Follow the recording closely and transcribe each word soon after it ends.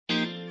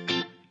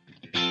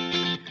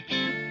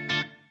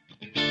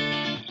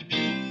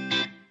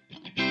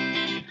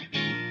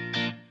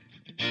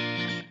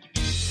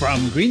From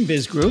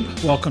GreenBiz Group,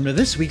 welcome to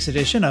this week's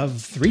edition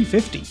of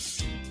 350.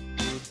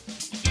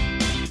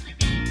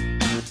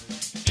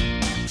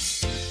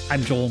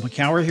 I'm Joel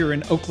McCower here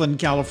in Oakland,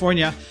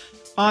 California.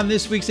 On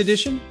this week's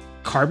edition,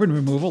 carbon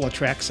removal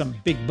attracts some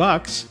big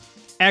bucks,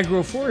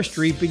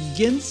 agroforestry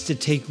begins to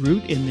take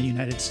root in the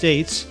United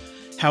States,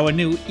 how a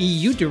new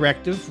EU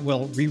directive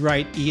will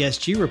rewrite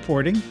ESG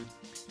reporting,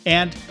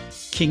 and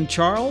King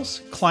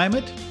Charles,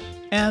 climate,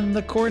 and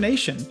the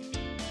coronation.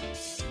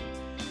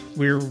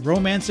 We're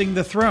romancing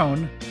the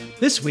throne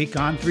this week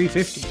on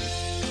 350.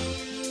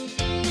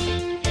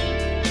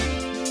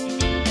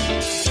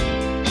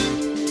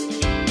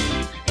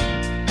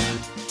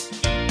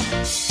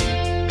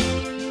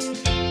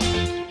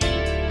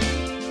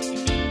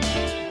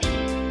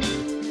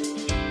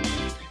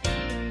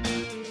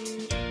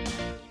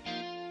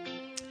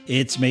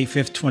 It's May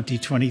 5th,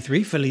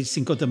 2023. Feliz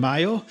Cinco de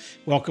Mayo.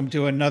 Welcome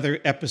to another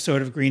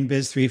episode of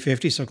GreenBiz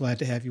 350. So glad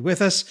to have you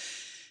with us.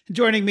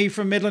 Joining me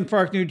from Midland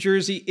Park, New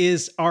Jersey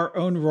is our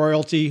own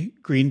royalty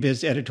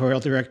GreenBiz editorial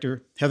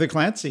director, Heather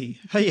Clancy.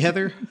 Hey,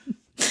 Heather.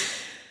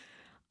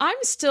 I'm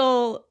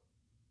still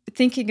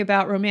thinking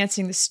about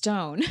romancing the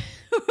stone.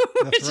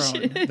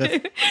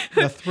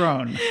 The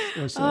throne.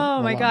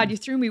 Oh my God, you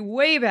threw me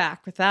way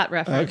back with that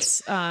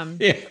reference.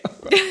 Okay.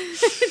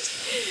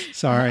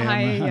 Sorry,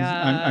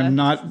 I'm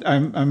not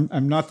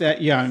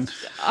that young.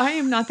 I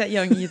am not that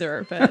young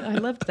either, but I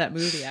loved that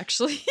movie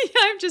actually.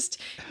 I've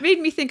just made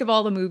me think of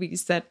all the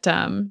movies that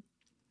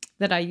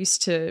I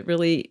used to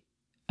really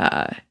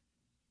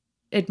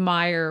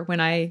admire when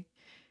I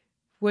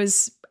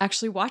was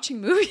actually watching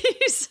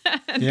movies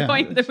and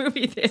going to the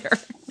movie theater.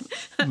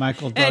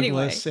 Michael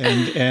Douglas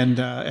and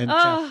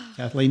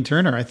Kathleen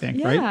Turner, I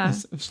think, right? I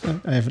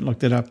haven't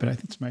looked it up, but I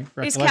think it's my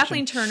recollection. It's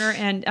Kathleen Turner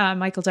and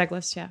Michael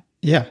Douglas, yeah.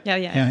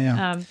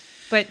 Yeah.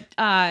 But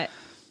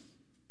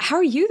how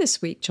are you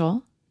this week,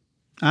 Joel?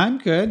 I'm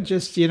good.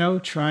 Just,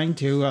 trying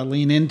to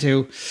lean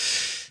into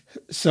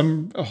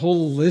a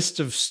whole list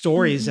of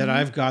stories that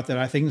I've got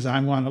that things I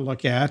want to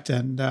look at.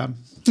 And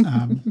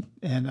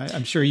and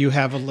I'm sure you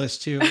have a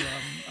list too.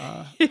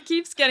 It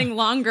keeps getting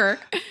longer.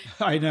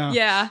 I know.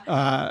 Yeah.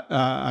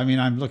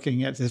 I'm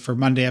looking at for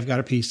Monday. I've got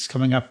a piece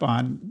coming up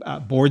on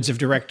boards of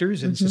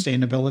directors and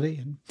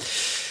sustainability, and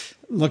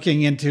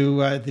looking into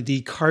the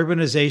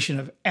decarbonization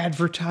of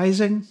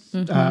advertising.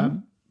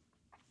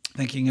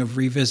 Thinking of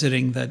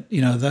revisiting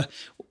the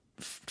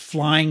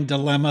flying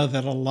dilemma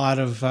that a lot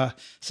of five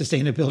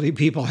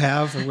people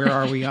have. Where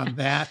are we on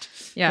that?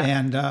 Yeah.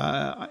 And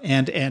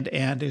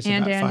there's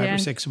about five or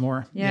six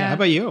more. Yeah. How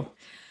about you?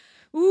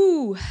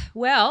 Ooh,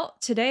 well,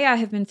 today I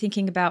have been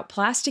thinking about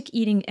plastic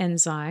eating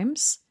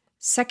enzymes,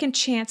 second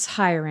chance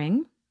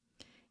hiring,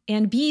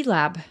 and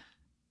B-Lab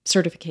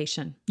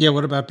certification. Yeah,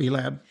 what about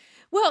B-Lab?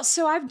 Well,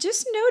 so I've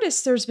just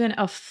noticed there's been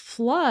a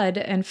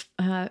flurry,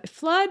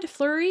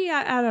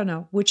 I don't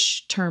know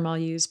which term I'll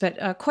use,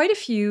 but quite a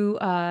few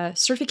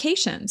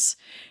certifications.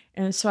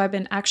 And so I've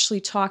been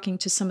actually talking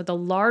to some of the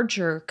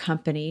larger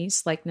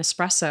companies like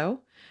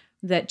Nespresso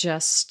that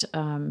just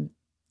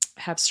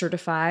have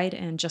certified,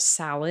 and Just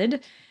Salad,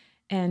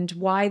 and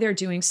why they're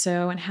doing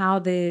so and how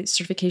the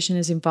certification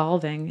is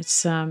evolving.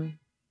 It's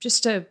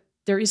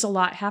there is a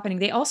lot happening.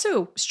 They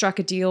also struck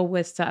a deal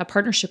with a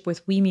partnership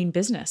with We Mean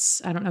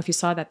Business. I don't know if you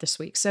saw that this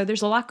week. So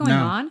there's a lot going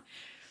on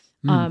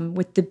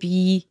with the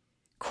B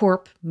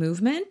Corp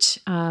movement.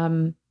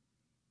 And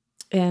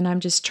I'm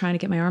just trying to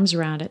get my arms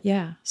around it.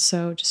 Yeah.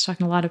 So just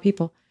talking to a lot of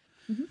people.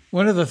 Mm-hmm.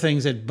 One of the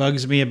things that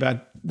bugs me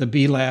about the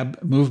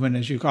B-Lab movement,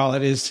 as you call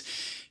it, is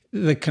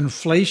the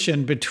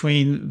conflation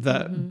between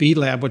the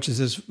B-Lab, which is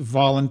this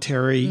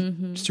voluntary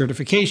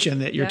certification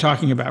that you're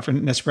talking about for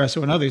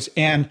Nespresso and others,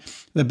 and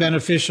the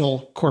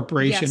beneficial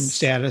corporation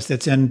status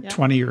that's in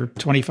 20 or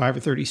 25 or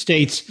 30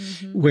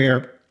 states,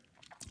 where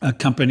a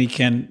company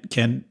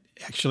can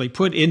actually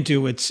put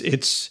into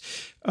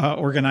its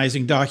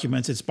organizing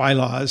documents, its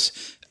bylaws,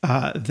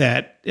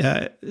 that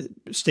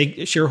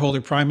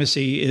shareholder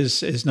primacy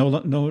is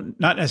not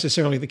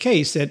necessarily the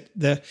case, that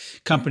the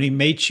company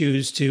may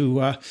choose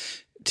to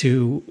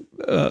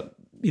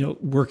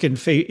work in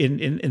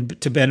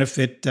to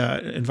benefit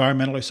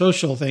environmental or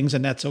social things,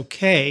 and that's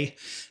okay.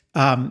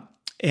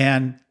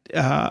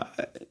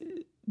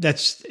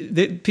 That's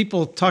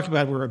people talk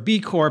about we're a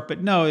B Corp,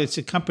 but no, it's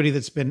a company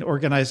that's been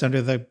organized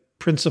under the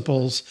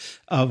principles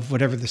of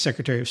whatever the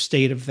Secretary of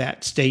State of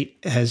that state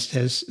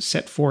has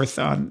set forth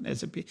on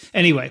as a B.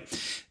 Anyway,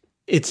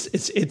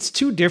 it's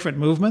two different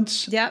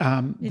movements that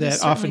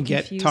often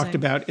get talked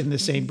about in the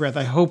same breath.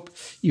 I hope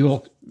you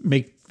will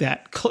make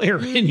that clear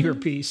in your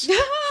piece.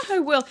 I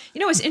will.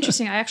 It's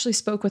interesting. I actually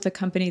spoke with a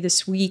company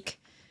this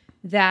week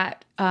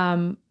that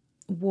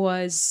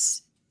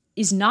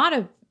is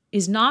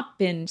not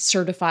been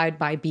certified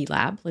by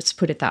B-Lab. Let's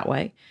put it that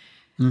way.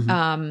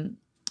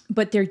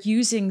 But they're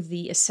using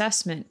the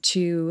assessment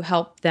to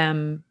help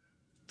them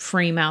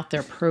frame out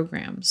their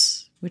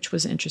programs, which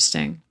was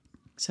interesting.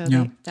 So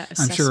that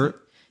assessment.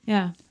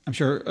 Yeah. I'm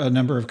sure a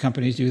number of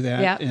companies do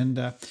that. Yeah. And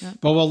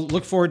but we'll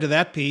look forward to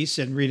that piece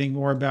and reading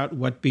more about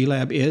what B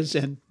Lab is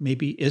and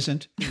maybe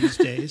isn't these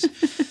days.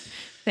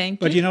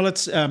 Thank But, you.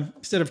 let's,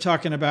 instead of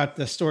talking about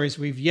the stories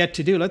we've yet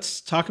to do,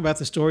 let's talk about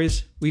the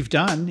stories we've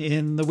done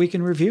in the Week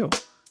in Review.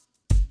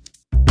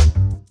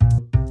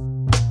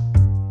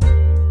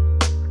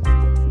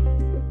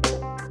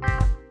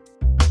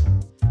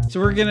 So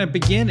we're going to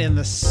begin in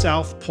the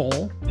South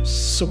Pole,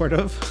 sort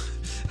of.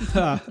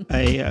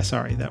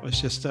 Sorry, that was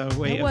just a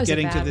way of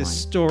getting to this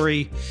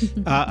story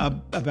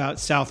about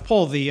South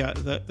Pole. The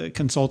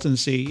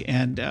consultancy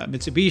and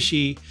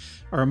Mitsubishi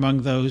are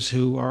among those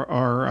who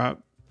are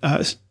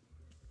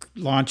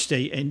launched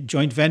a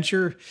joint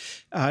venture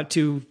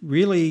to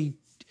really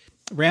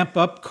ramp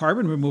up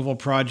carbon removal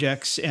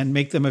projects and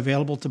make them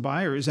available to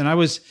buyers. And I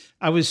was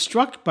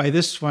struck by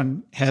this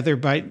one, Heather,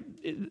 by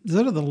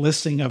sort of the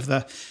listing of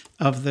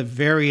the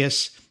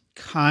various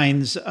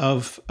kinds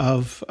of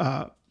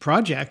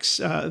projects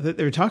that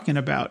they're talking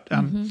about.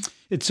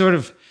 It sort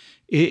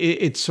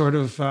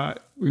of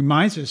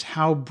reminds us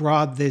how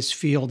broad this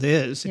field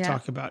is. They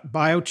talk about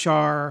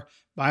biochar,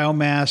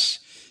 biomass,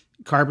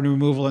 carbon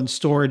removal and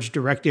storage,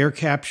 direct air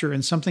capture,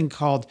 and something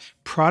called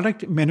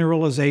product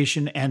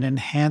mineralization and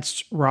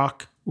enhanced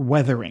rock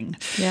weathering.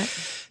 Yeah,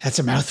 that's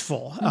a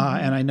mouthful,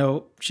 and I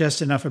know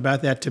just enough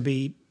about that to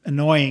be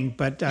annoying,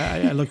 but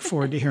I look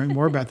forward to hearing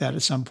more about that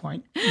at some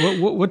point.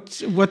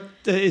 What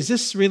is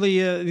this really,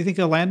 do you think,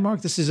 a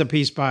landmark? This is a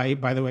piece by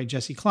the way,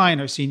 Jesse Klein,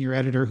 our senior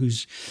editor,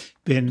 who's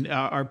been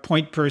our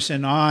point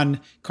person on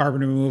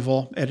carbon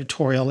removal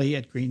editorially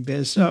at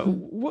GreenBiz.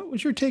 What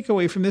was your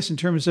takeaway from this in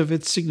terms of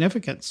its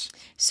significance?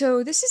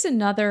 So this is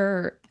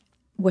another,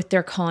 what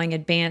they're calling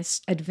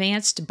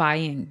advanced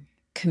buying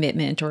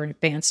commitment or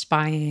advanced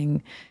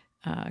buying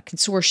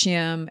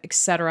consortium, et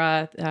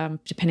cetera,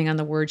 depending on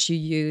the words you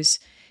use.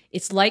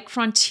 It's like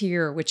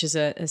Frontier, which is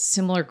a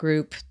similar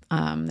group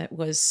that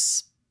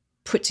was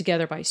put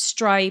together by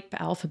Stripe,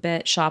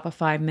 Alphabet,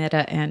 Shopify,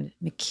 Meta, and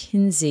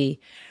McKinsey.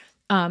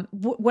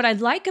 What I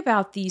like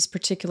about these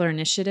particular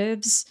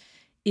initiatives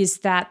is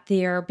that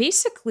they're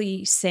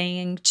basically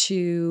saying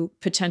to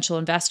potential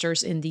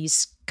investors in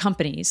these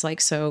companies,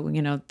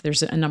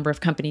 there's a number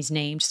of companies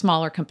named,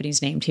 smaller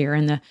companies named here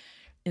in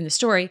the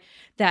story,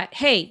 that,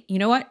 hey, you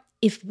know what?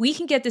 If we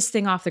can get this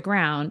thing off the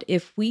ground,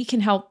 if we can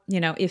help,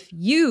 if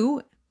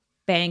you,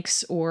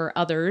 banks or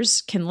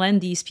others, can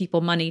lend these people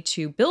money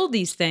to build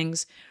these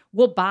things,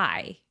 we'll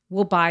buy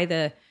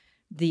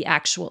the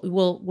actual,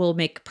 we'll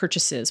make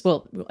purchases.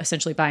 Well,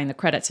 essentially buying the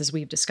credits, as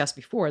we've discussed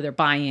before. They're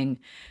buying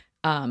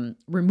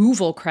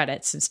removal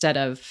credits instead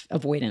of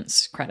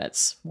avoidance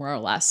credits, more or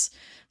less.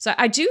 So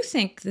I do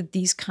think that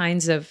these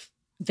kinds of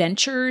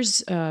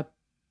ventures,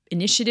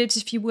 initiatives,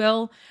 if you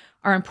will,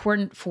 are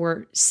important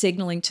for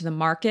signaling to the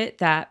market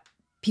that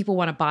people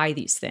want to buy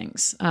these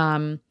things.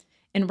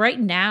 And right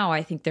now,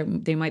 I think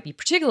they might be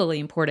particularly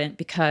important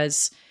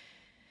because,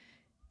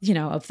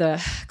 of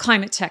the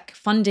climate tech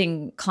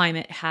funding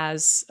climate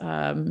has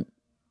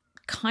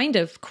kind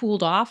of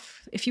cooled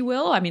off, if you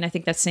will. I mean, I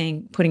think that's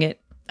putting it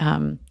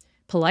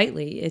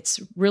politely. It's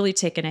really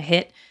taken a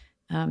hit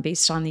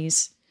based on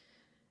these,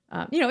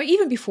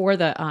 even before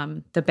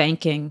the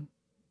banking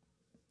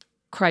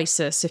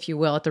crisis, if you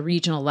will, at the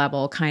regional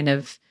level kind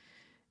of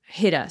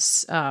hit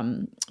us.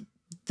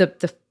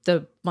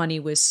 The money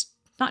was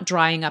not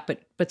drying up,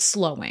 but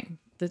slowing.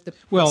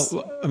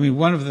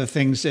 One of the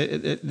things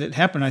that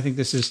happened, I think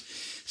this is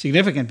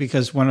significant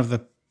because one of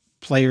the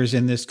players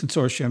in this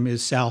consortium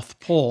is South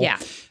Pole. Yeah.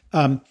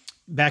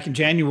 Back in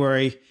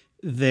January,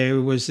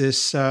 there was this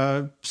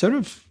sort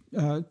of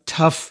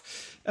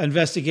tough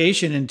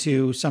investigation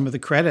into some of the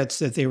credits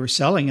that they were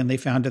selling, and they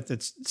found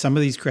that some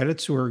of these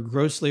credits were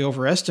grossly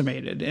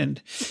overestimated.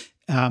 And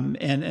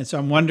so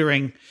I'm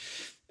wondering,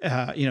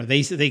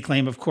 they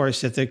claim, of course,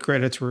 that the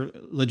credits were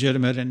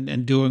legitimate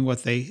and doing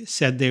what they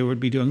said they would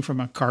be doing from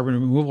a carbon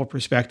removal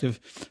perspective.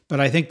 But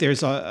I think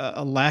there's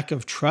a lack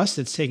of trust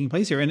that's taking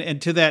place here.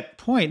 And to that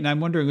point, and I'm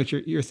wondering what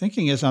your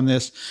thinking is on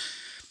this,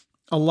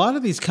 a lot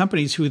of these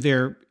companies who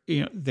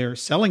they're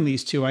selling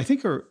these to, I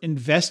think, are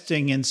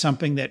investing in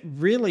something that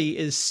really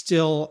is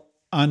still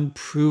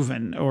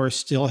unproven or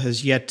still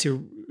has yet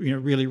to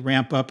really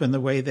ramp up in the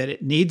way that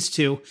it needs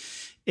to.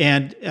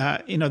 And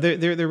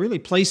they're really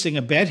placing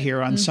a bet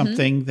here on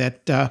something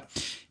that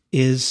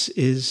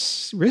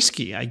is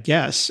risky, I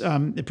guess,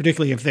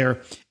 particularly if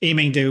they're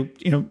aiming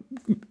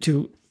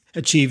to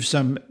achieve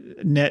some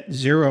net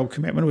zero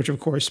commitment, which of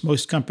course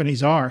most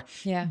companies are.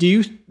 Yeah.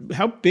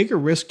 How big a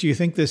risk do you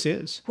think this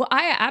is? Well,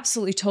 I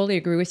absolutely totally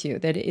agree with you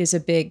that it is a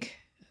big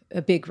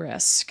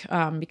risk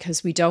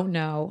because we don't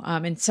know,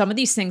 and some of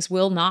these things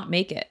will not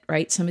make it,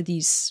 right? Some of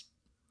these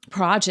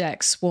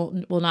projects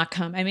will not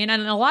come. I mean,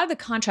 and a lot of the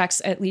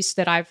contracts, at least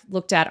that I've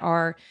looked at,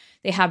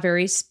 they have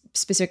very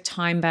specific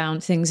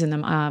time-bound things in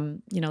them.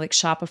 Like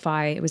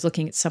Shopify, I was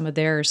looking at some of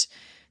theirs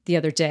the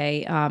other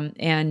day,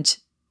 and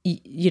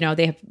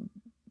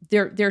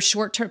they're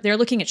short-term. They're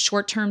looking at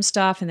short-term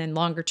stuff and then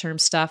longer-term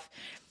stuff.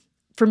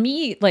 For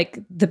me, like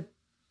the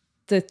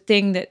the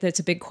thing that's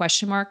a big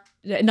question mark,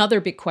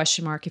 another big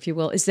question mark, if you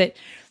will, is that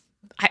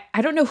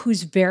I don't know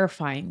who's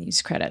verifying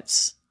these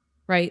credits,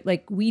 right?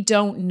 Like we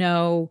don't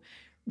know,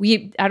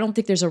 I don't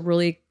think there's a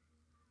really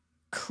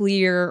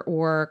clear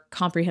or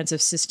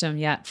comprehensive system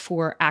yet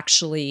for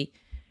actually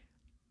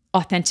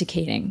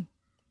authenticating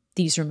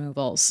these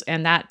removals.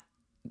 And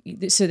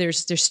so there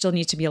still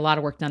needs to be a lot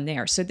of work done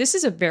there. So this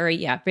is a very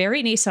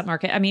nascent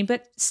market. I mean,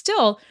 but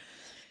still,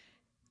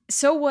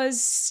 so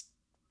was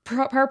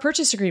power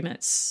purchase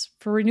agreements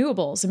for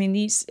renewables. I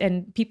mean,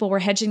 and people were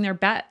hedging their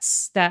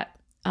bets that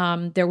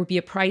there would be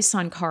a price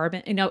on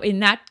carbon. In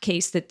that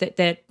case, that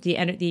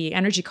the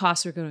energy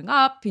costs were going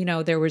up.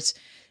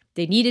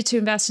 They needed to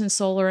invest in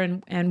solar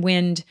and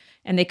wind,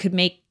 and they could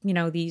make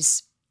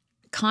these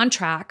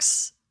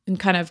contracts and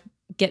kind of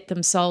get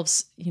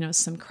themselves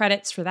some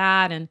credits for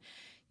that. And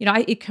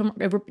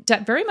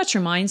it very much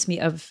reminds me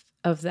of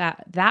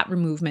that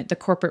movement, the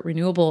corporate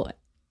renewable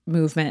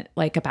movement,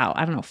 like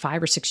about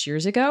 5 or 6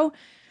 years ago,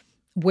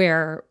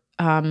 where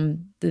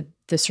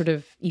the sort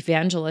of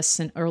evangelists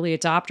and early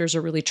adopters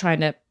are really trying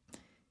to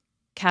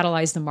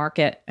catalyze the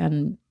market.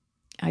 And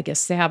I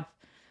guess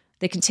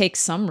they can take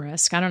some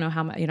risk. I don't know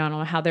how much, I don't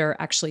know how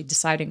they're actually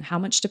deciding how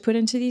much to put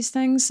into these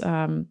things.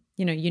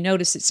 You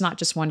notice it's not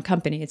just one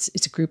company,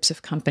 it's groups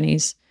of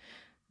companies.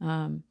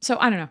 So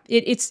I don't know.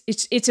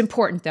 It's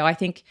important though. I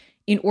think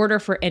in order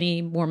for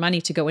any more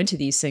money to go into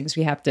these things,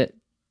 you have to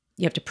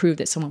prove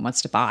that someone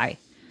wants to buy.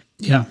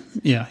 Yeah.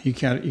 You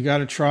got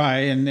to try,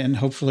 and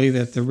hopefully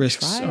that the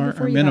risks are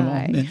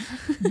minimal.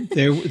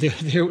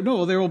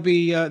 There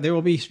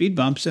will be speed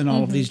bumps in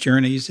all of these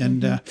journeys,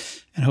 and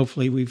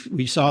hopefully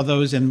we saw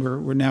those, and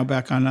we're now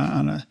back on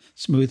a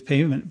smooth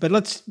pavement. But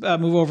let's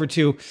move over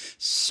to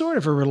sort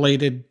of a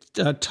related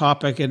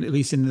topic, and at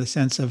least in the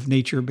sense of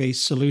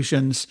nature-based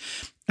solutions.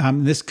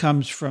 This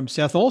comes from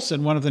Seth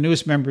Olson, one of the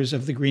newest members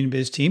of the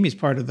GreenBiz team. He's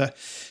part of the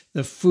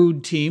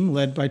food team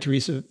led by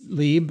Teresa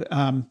Lieb,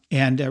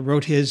 and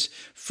wrote his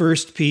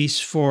first piece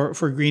for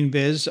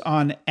GreenBiz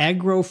on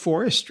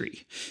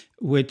agroforestry,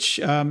 which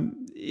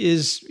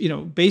is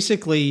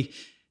basically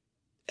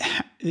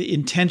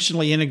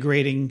intentionally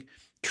integrating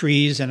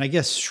trees and I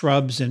guess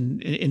shrubs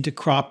and into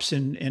crops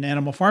and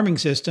animal farming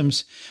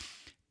systems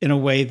in a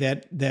way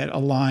that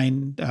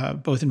align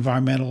both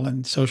environmental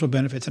and social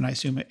benefits, and I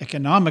assume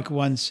economic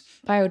ones.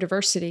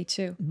 Biodiversity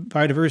too.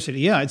 Biodiversity,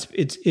 yeah.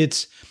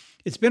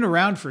 It's been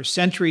around for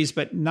centuries,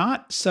 but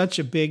not such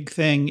a big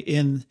thing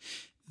in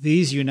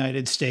these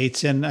United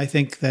States. And I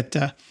think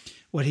that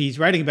what he's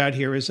writing about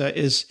here is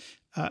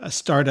a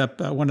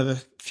startup, one of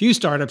the few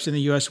startups in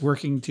the U.S.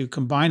 working to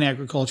combine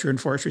agriculture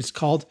and forestry. It's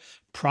called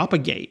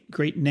Propagate.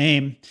 Great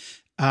name.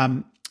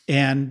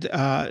 And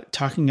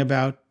talking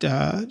about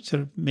sort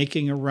of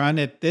making a run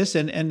at this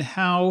and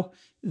how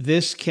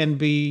this can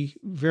be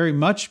very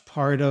much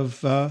part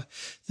of the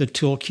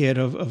toolkit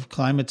of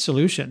climate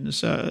solutions,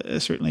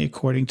 certainly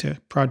according to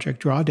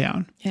Project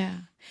Drawdown. Yeah.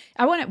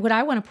 What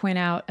I want to point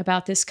out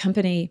about this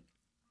company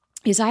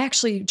is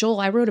Joel,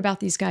 I wrote about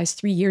these guys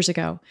 3 years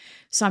ago.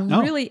 So I'm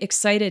really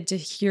excited to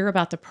hear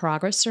about the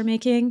progress they're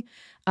making.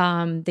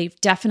 They've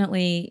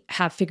definitely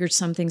have figured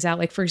some things out.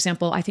 Like, for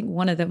example, I think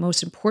one of the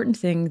most important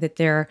thing that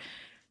they're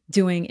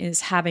doing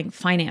is having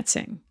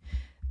financing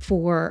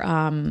for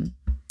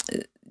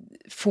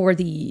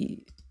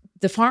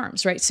the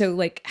farms, right? So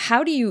like,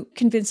 how do you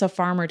convince a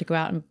farmer to go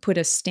out and put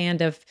a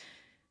stand of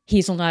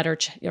hazelnut or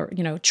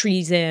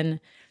trees in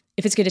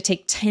if it's going to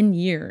take 10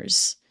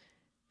 years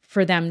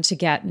for them to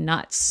get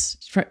nuts,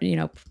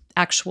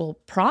 actual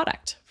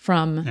product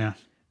from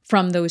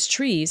those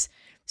trees?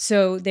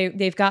 So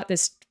they've got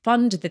this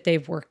fund that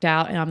they've worked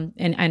out,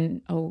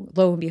 and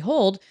lo and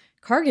behold,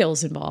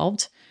 Cargill's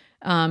involved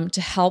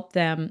to help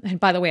them. And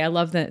by the way, I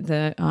love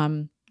the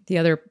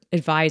other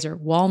advisor,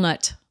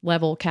 Walnut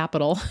Level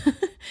Capital.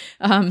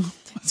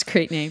 It's a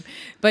great name,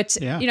 but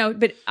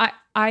but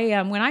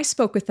I when I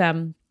spoke with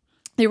them,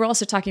 they were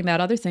also talking about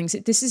other things.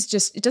 It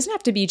doesn't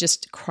have to be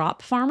just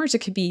crop farmers. It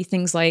could be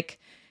things like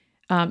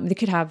they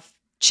could have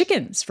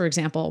chickens, for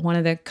example. One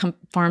of the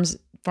farms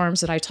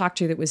that I talked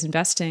to that was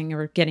investing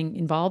or getting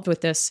involved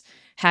with this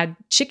had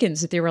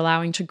chickens that they were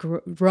allowing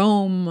to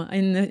roam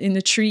in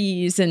the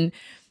trees, and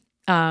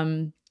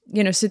and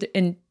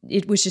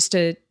it was just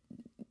a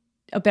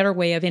better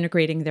way of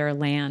integrating their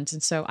land.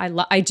 And so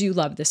I do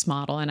love this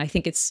model, and I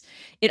think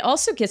it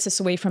also gets us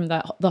away from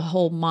the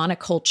whole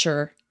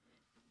monoculture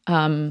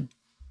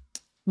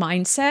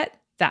mindset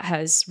that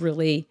has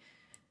really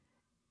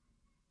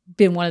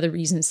been one of the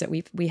reasons that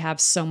we have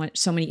so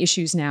many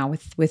issues now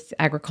with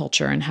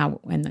agriculture and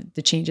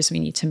the changes we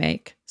need to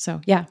make.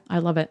 So yeah, I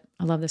love it.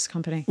 I love this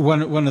company.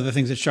 One of the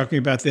things that struck me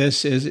about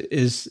this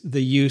is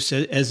the use,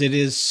 as it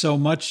is so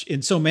much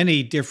in so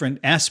many different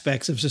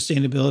aspects of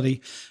sustainability,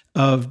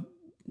 of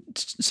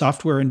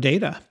software and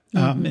data.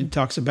 It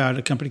talks about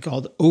a company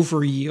called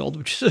Overyield,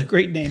 which is a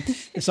great name,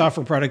 a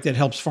software product that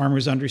helps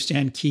farmers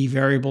understand key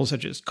variables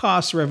such as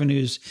costs,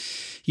 revenues,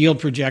 yield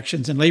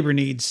projections, and labor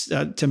needs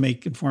to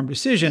make informed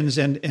decisions,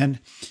 and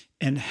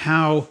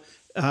how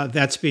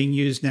that's being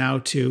used now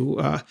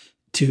to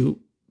to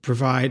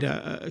provide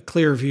a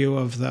clear view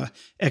of the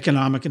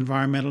economic,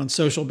 environmental, and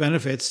social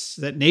benefits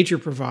that nature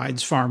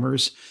provides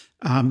farmers.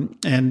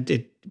 And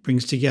it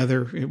brings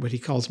together what he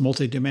calls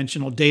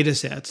multidimensional data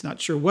sets. Not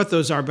sure what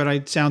those are, but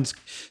it sounds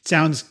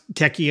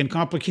techie and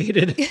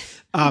complicated.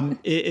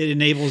 It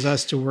enables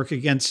us to work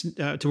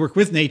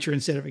with nature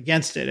instead of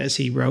against it, as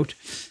he wrote.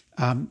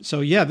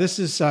 This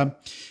is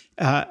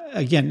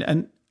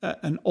again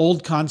an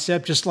old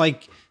concept, just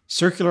like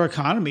circular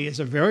economy is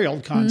a very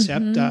old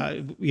concept.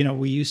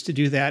 We used to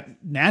do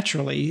that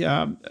naturally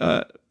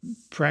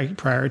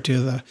prior to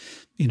the,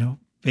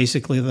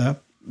 basically the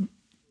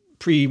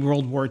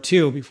pre-World War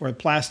II, before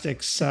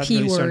plastics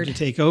really started to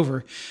take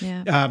over.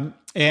 Yeah.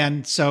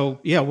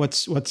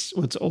 What's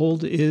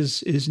old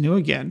is new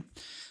again.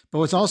 But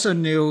what's also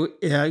new,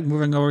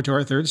 moving over to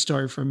our third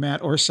story from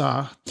Matt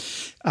Orsaw,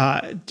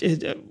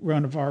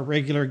 one of our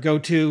regular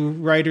go-to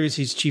writers.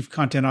 He's Chief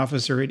Content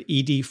Officer at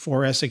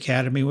ED4S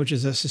Academy, which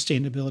is a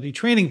sustainability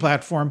training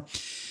platform,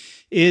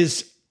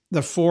 is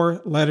the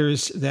four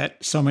letters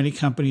that so many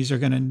companies are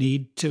going to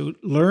need to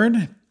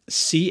learn.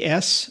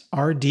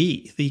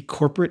 CSRD, the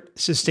Corporate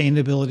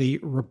Sustainability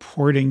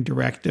Reporting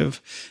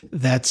Directive,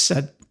 that's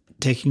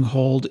taking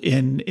hold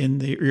in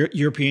the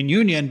European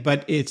Union,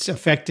 but it's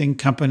affecting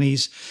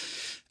companies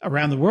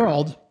around the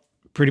world,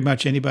 pretty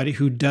much anybody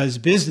who does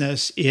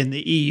business in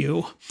the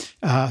EU,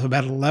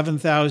 about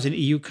 11,000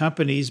 EU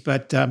companies,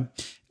 but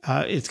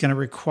it's going to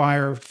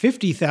require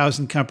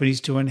 50,000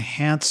 companies to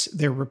enhance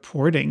their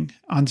reporting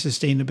on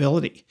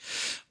sustainability.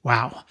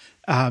 Wow.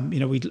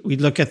 We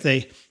look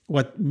at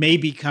what may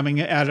be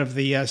coming out of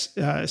the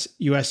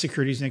U.S.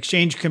 Securities and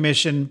Exchange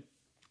Commission,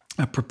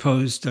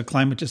 proposed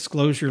climate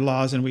disclosure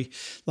laws, and a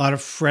lot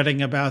of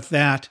fretting about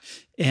that,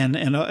 and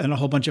a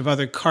whole bunch of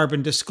other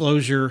carbon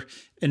disclosure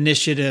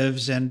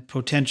initiatives and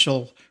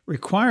potential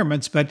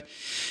requirements. But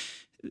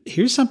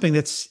here's something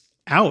that's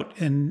out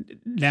and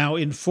now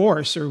in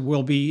force, or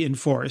will be in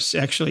force.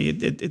 Actually,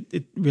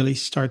 it really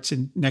starts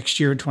in next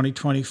year in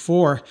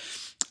 2024.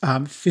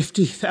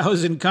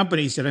 50,000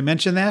 companies, did I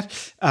mention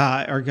that,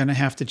 are going to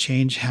have to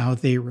change how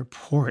they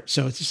report.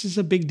 So this is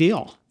a big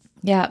deal.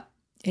 Yeah.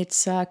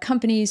 It's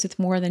companies with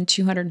more than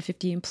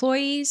 250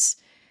 employees,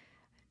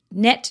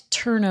 net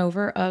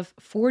turnover of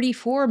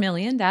 44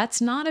 million. That's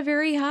not a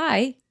very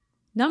high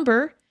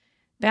number.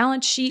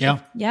 Balance sheet.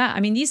 Yeah. I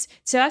mean,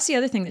 so that's the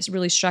other thing that's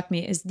really struck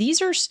me is these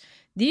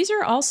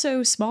are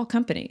also small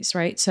companies,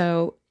 right?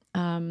 So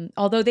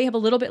although they have a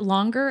little bit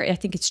longer, I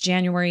think it's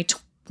January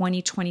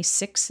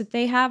 2026 that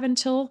they have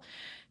until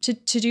to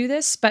do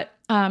this. But,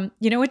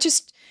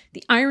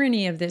 the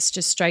irony of this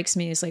just strikes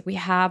me as like we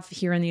have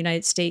here in the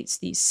United States,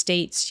 these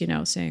states,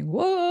 saying,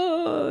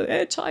 whoa,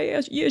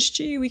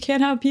 anti-ESG, we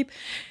can't have people.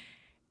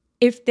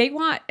 If they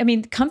want,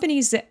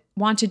 companies that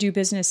want to do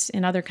business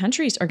in other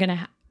countries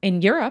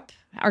in Europe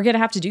are going to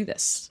have to do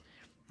this.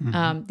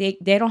 Mm-hmm.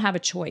 They don't have a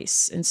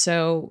choice. And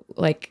so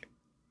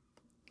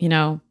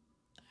I'm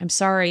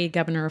sorry,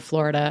 Governor of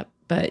Florida,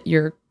 but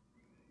your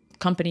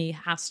company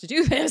has to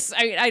do this.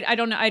 I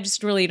don't know. I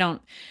just really don't.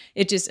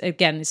 It just,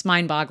 again, it's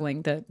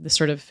mind-boggling, the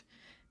sort of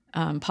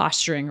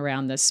posturing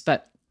around this.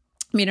 But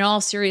in all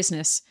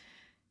seriousness,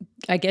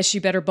 I guess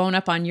you better bone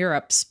up on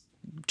Europe's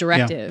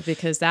directive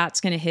because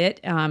that's going to hit.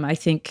 I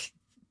think,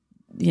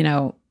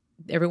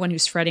 everyone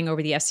who's fretting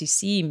over the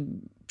SEC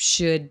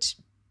should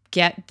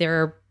get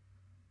their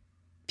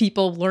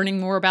people learning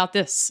more about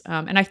this.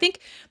 And I think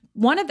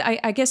one of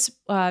the, I guess,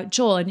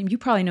 Joel, and you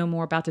probably know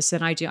more about this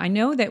than I do. I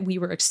know that we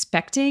were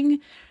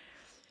expecting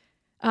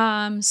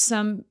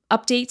some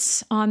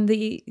updates on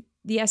the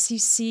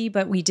SEC,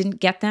 but we didn't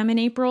get them in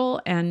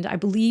April. And I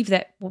believe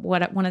that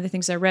one of the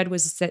things I read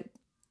was that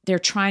they're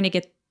trying to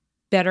get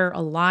better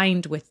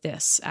aligned with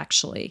this,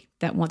 actually.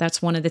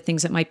 That's one of the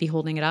things that might be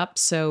holding it up,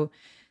 so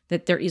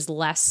that there is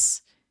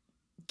less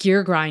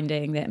gear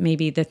grinding, that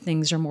maybe the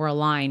things are more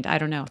aligned. I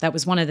don't know. That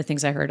was one of the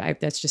things I heard.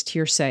 That's just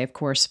hearsay, of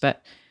course,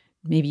 but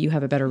maybe you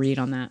have a better read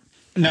on that.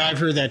 No, I've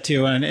heard that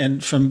too,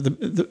 and from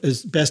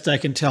as best I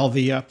can tell,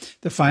 the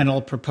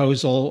final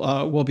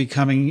proposal will be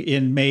coming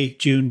in May,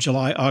 June,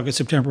 July, August,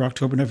 September,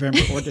 October,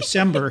 November, or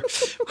December.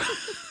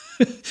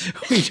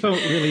 We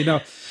don't really know.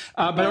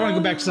 But I want to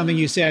go back to something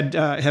you said,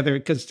 Heather,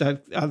 because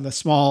on the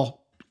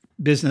small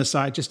business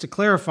side, just to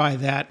clarify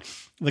that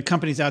the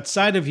companies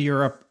outside of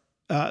Europe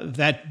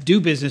that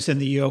do business in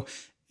the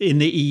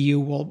EU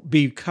will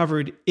be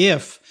covered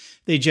if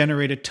they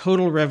generate a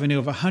total revenue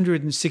of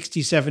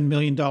 $167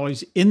 million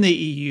in the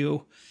EU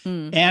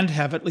and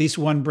have at least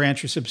one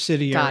branch or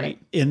subsidiary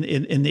in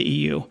the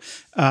EU.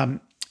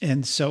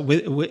 And so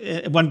with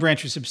one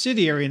branch or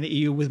subsidiary in the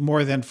EU with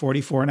more than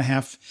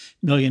 $44.5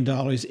 million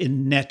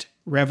in net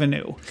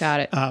revenue. Got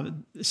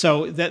it.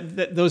 So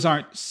that those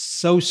aren't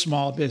so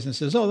small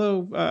businesses,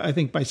 although I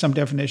think by some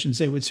definitions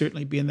they would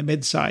certainly be in the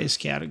mid-size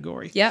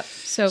category. Yep.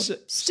 So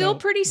still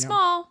pretty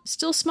small,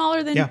 still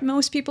smaller than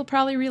most people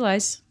probably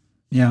realize.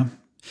 Yeah.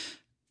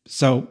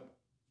 So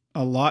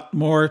a lot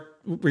more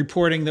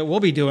reporting that we'll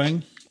be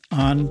doing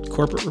on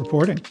corporate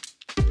reporting.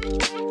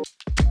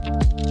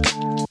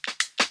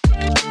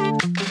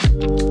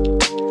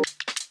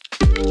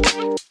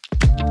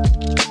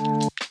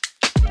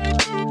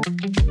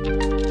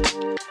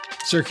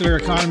 Circular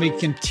economy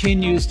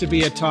continues to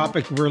be a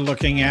topic we're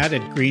looking at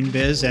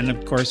GreenBiz. And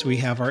of course, we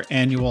have our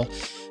annual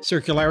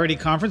Circularity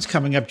Conference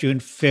coming up June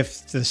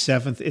 5th to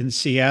 7th in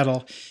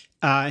Seattle.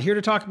 Here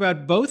to talk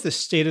about both the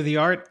state of the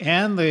art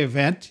and the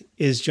event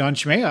is Jon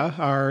Smieja,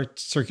 our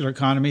circular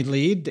economy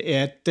lead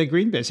at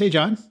GreenBiz. Hey,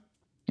 Jon.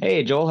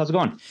 Hey, Joel, how's it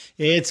going?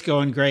 It's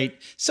going great.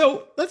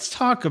 So let's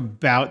talk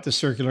about the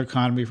circular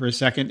economy for a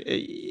second.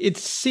 It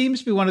seems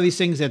to be one of these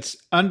things that's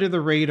under the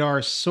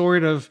radar,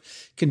 sort of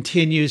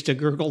continues to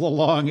gurgle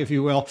along, if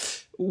you will.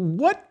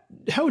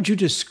 How would you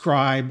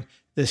describe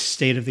the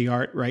state of the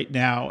art right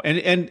now?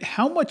 And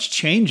how much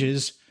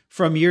changes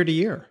from year to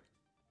year?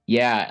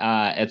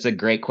 Yeah, it's a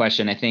great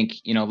question. I think,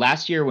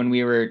 last year when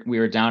we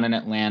were down in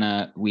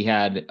Atlanta, we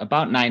had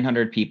about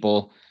 900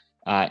 people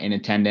in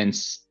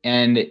attendance.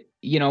 And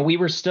we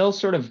were still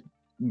sort of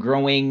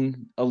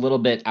growing a little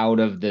bit out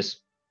of this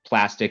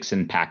plastics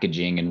and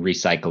packaging and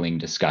recycling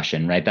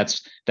discussion, right?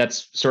 That's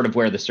sort of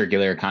where the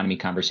circular economy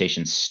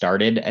conversation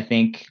started, I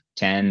think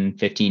 10,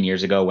 15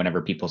 years ago,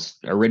 whenever people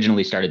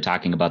originally started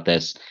talking about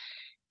this.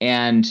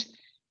 And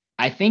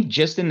I think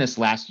just in this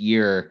last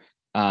year,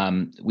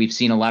 we've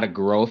seen a lot of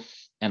growth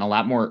and a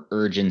lot more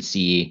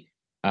urgency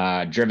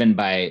driven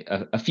by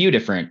a few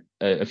different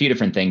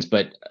things,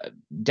 but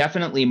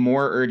definitely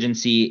more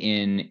urgency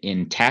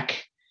in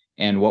tech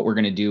and what we're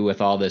going to do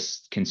with all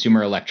this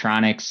consumer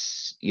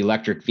electronics,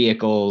 electric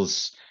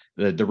vehicles,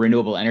 the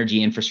renewable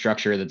energy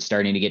infrastructure that's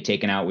starting to get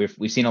taken out.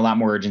 We've seen a lot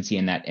more urgency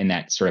in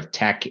that sort of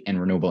tech and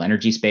renewable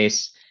energy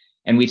space,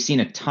 and we've seen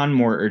a ton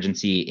more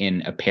urgency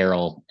in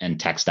apparel and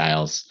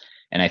textiles.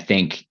 And I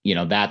think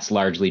that's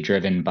largely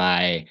driven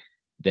by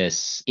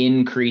this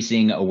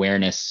increasing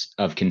awareness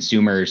of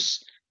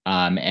consumers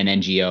and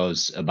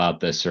NGOs about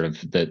the sort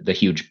of the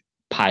huge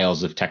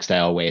piles of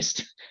textile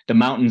waste, the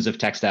mountains of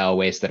textile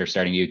waste that are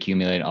starting to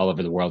accumulate all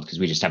over the world because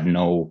we just have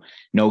no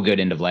good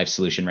end of life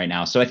solution right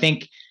now. So I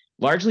think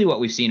largely what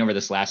we've seen over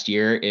this last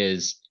year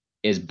is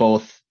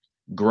both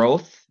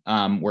growth.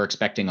 We're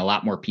expecting a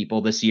lot more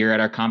people this year at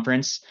our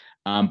conference,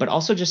 but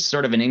also just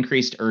sort of an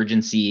increased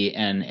urgency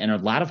and a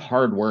lot of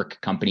hard work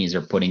companies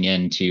are putting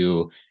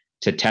into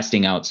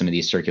testing out some of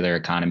these circular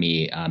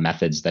economy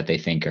methods that they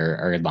think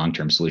are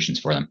long-term solutions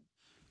for them.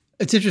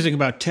 It's interesting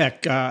about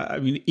tech.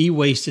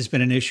 E-waste has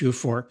been an issue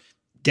for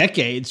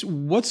decades.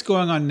 What's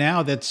going on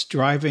now that's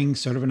driving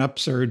sort of an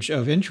upsurge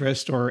of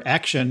interest or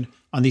action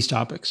on these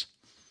topics?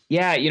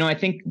 Yeah, I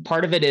think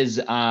part of it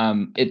is,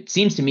 it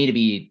seems to me to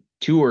be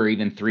two or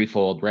even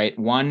threefold, right?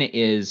 One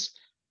is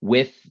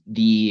with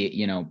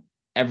the,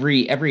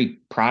 every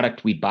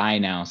product we buy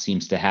now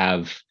seems to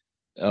have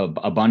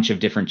a bunch of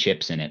different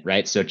chips in it,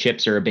 right? So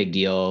chips are a big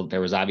deal. There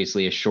was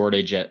obviously a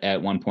shortage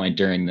at one point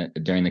during the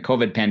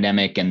COVID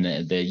pandemic, and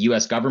the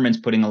U.S. government's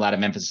putting a lot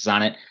of emphasis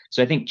on it.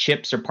 So I think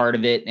chips are part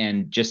of it,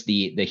 and just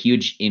the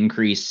huge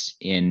increase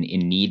in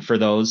need for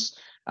those.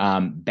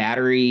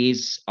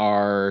 Batteries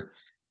are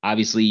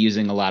obviously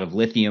using a lot of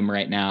lithium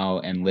right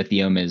now, and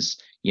lithium is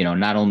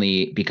not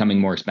only becoming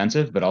more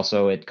expensive, but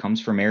also it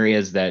comes from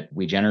areas that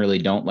we generally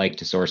don't like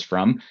to source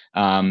from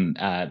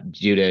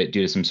due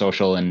to some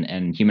social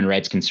and human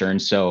rights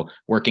concerns. So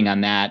working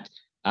on that.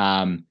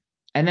 And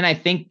then I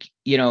think,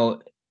 in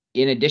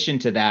addition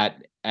to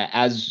that,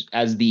 as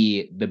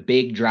the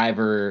big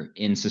driver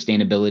in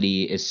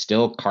sustainability is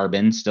still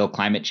carbon, still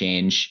climate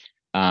change,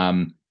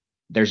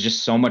 there's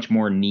just so much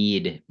more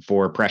need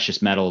for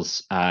precious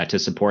metals to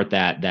support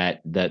that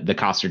the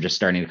costs are just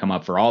starting to come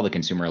up for all the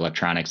consumer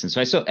electronics. And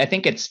so I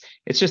think it's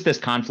just this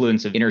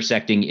confluence of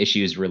intersecting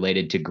issues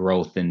related to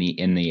growth in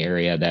the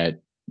area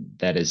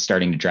that is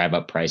starting to drive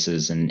up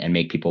prices and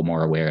make people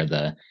more aware of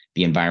the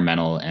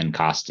environmental and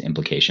cost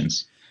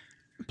implications.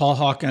 Paul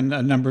Hawken,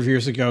 a number of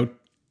years ago,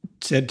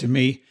 said to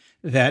me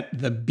that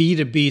the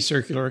B2B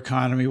circular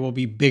economy will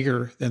be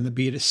bigger than the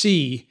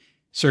B2C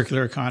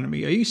circular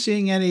economy. Are you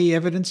seeing any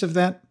evidence of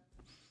that?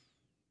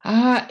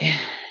 Not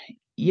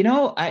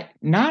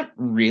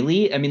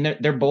really. I mean,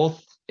 they're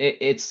both.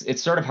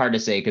 It's sort of hard to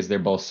say because they're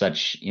both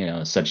such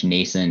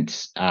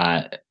nascent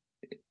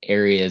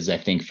areas. I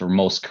think for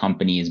most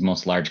companies,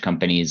 most large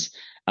companies,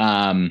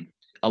 a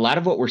lot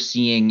of what we're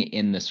seeing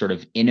in the sort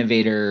of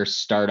innovator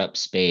startup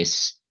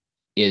space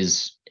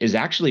is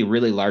actually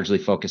really largely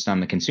focused on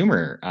the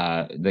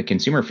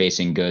consumer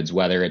facing goods,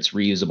 whether it's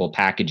reusable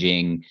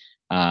packaging.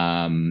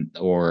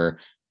 Or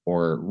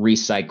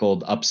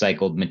recycled,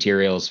 upcycled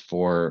materials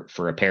for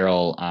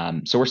apparel.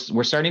 So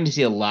we're starting to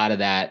see a lot of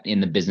that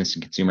in the business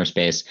and consumer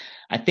space.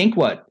 I think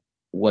what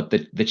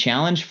the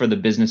challenge for the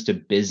business to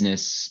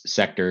business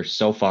sector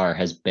so far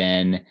has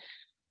been,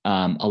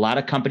 a lot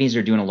of companies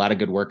are doing a lot of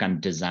good work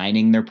on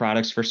designing their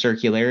products for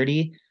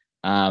circularity.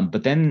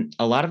 But then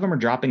a lot of them are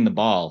dropping the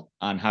ball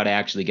on how to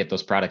actually get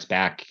those products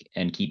back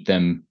and keep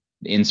them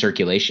in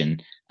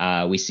circulation.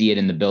 We see it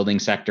in the building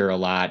sector a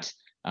lot.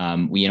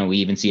 We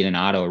even see it in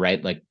auto,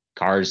 right? Like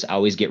cars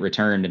always get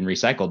returned and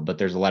recycled, but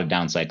there's a lot of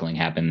downcycling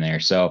happening there.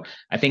 So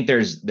I think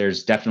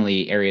there's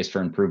definitely areas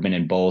for improvement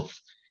in both.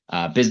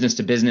 Business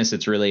to business,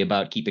 it's really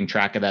about keeping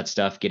track of that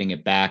stuff, getting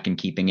it back and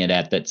keeping it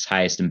at its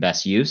highest and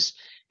best use.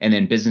 And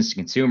then business to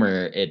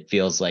consumer, it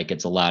feels like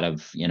it's a lot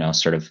of,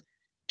 sort of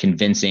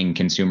convincing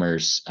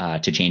consumers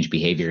to change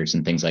behaviors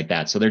and things like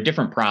that. So they're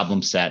different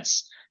problem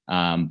sets,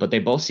 but they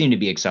both seem to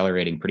be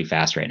accelerating pretty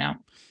fast right now.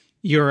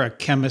 You're a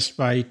chemist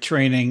by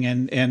training,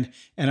 and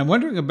I'm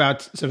wondering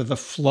about sort of the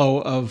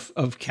flow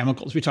of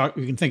chemicals. We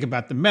can think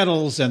about the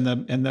metals and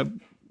the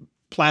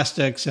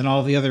plastics and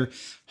all the other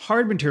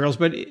hard materials,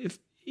 but if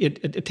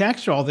it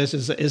attached to all this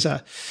is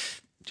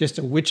just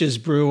a witch's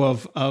brew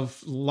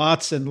of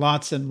lots and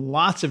lots and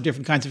lots of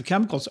different kinds of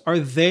chemicals. Are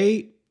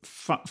they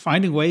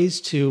finding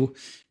ways to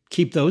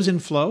keep those in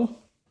flow?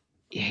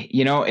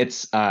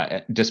 It's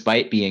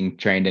despite being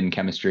trained in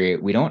chemistry,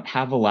 we don't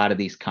have a lot of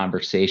these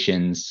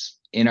conversations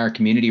in our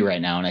community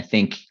right now. And I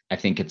think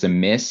it's a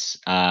miss.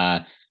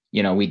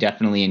 We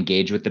definitely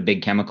engage with the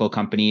big chemical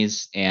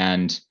companies,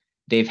 and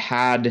they've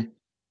had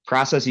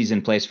processes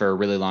in place for a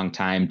really long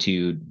time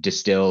to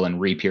distill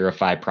and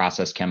repurify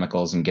processed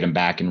chemicals and get them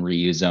back and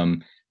reuse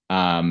them.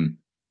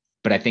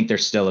 But I think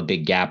there's still a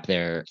big gap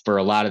there for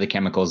a lot of the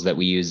chemicals that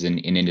we use in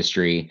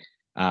industry.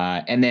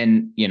 And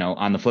then,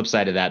 on the flip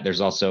side of that,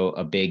 there's also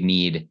a big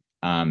need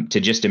to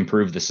just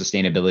improve the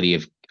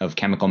sustainability of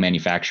chemical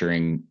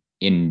manufacturing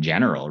in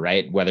general,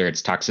 right? Whether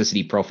it's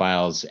toxicity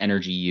profiles,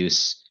 energy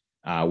use,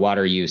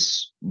 water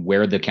use,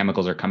 where the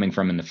chemicals are coming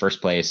from in the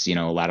first place. A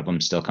lot of them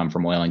still come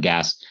from oil and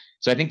gas.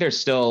 So I think there's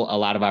still a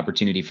lot of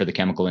opportunity for the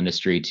chemical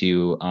industry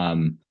to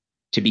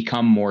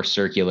become more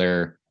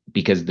circular,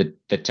 because the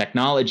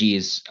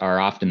technologies are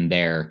often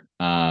there.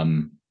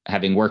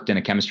 Having worked in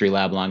a chemistry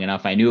lab long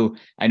enough, I know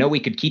we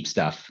could keep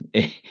stuff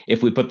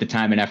if we put the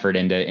time and effort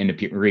into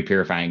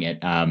repurifying it.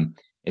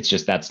 It's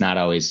just that's not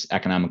always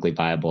economically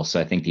viable.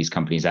 So I think these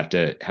companies have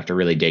to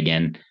really dig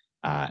in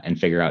and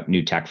figure out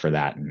new tech for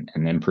that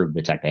and improve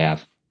the tech they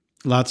have.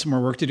 Lots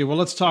more work to do. Well,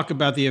 let's talk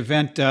about the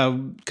event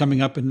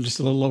coming up in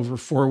just a little over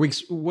 4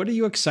 weeks. What are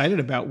you excited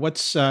about?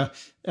 What's sort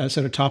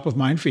of top of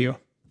mind for you?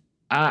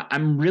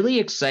 I'm really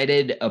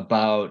excited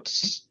about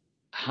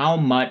how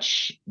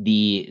much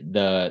the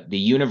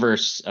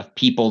universe of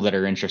people that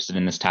are interested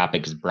in this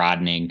topic is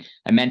broadening.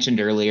 I mentioned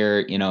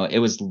earlier, it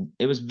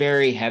was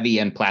very heavy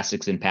on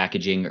plastics and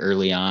packaging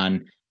early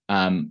on.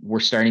 We're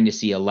starting to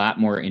see a lot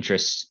more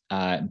interest,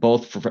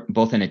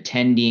 both in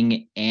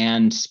attending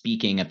and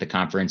speaking at the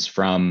conference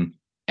from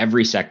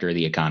every sector of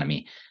the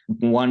economy.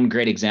 One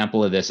great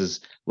example of this is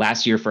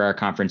last year for our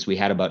conference, we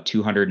had about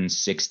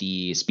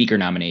 260 speaker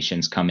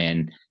nominations come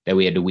in that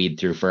we had to weed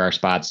through for our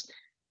spots.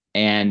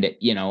 And,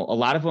 a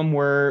lot of them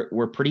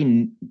were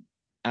pretty,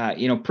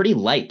 pretty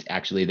light,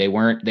 actually. They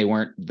weren't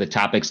the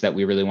topics that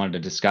we really wanted to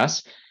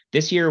discuss.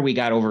 This year, we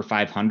got over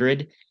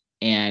 500,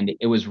 and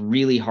it was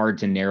really hard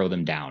to narrow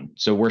them down.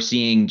 So we're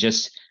seeing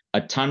just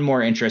a ton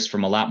more interest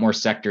from a lot more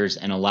sectors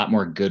and a lot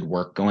more good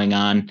work going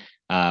on,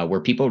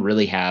 where people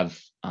really have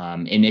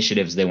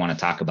initiatives they want to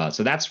talk about.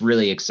 So that's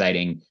really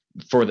exciting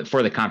for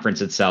the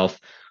conference itself.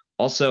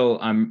 Also,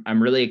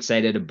 I'm really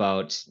excited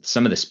about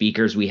some of the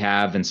speakers we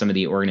have and some of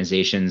the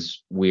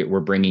organizations we're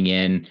bringing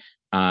in.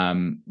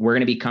 We're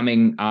going to be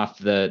coming off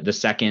the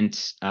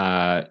second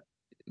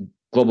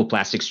Global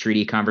Plastics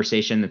Treaty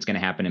conversation that's going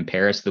to happen in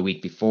Paris the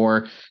week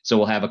before. So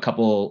we'll have a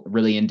couple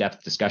really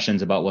in-depth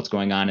discussions about what's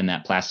going on in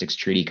that plastics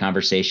treaty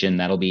conversation.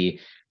 That'll be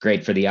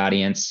great for the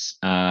audience.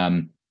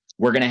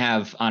 We're going to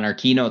have on our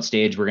keynote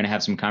stage, we're going to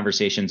have some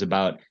conversations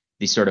about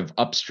the sort of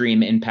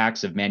upstream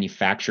impacts of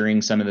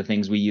manufacturing some of the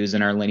things we use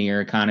in our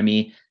linear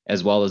economy,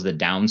 as well as the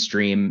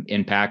downstream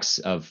impacts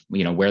of,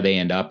 where they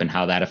end up and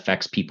how that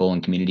affects people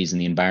and communities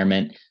and the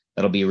environment.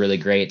 That'll be really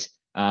great.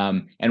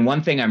 And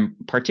one thing I'm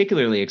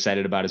particularly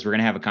excited about is we're going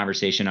to have a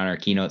conversation on our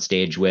keynote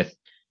stage with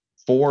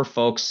 4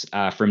 folks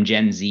from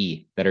Gen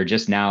Z that are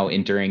just now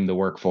entering the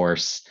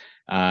workforce,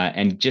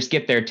 and just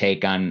get their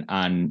take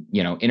on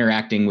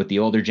interacting with the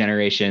older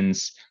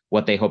generations,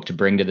 what they hope to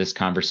bring to this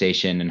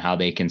conversation, and how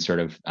they can sort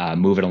of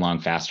move it along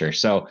faster.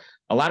 So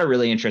a lot of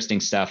really interesting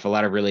stuff, a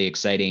lot of really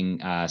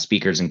exciting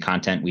speakers and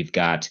content we've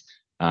got.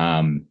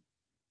 And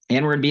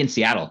we're going to be in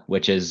Seattle,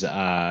 which is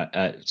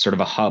sort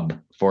of a hub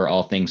for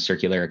all things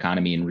circular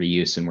economy and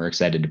reuse. And we're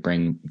excited to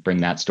bring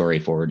that story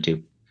forward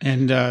too.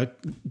 And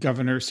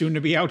soon to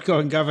be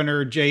outgoing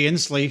Governor Jay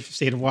Inslee,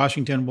 state of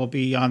Washington, will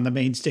be on the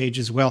main stage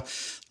as well.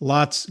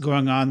 Lots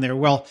going on there.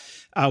 Well,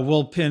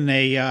 we'll pin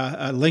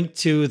a link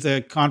to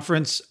the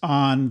conference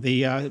on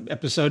the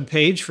episode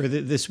page for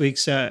this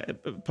week's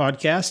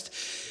podcast.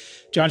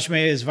 Jon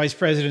Smieja is Vice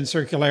President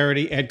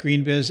Circularity at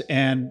GreenBiz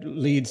and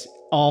leads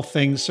all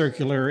things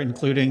circular,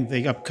 including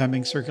the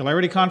upcoming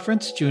Circularity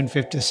Conference, June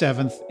 5th to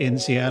 7th in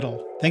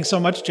Seattle. Thanks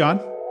so much,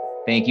 Jon.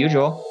 Thank you,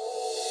 Joel.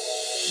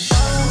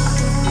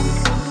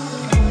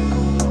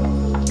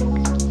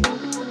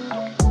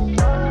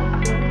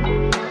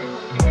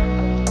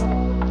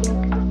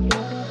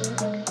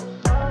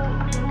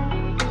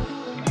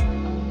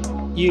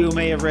 You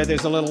may have read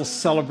there's a little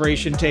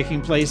celebration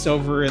taking place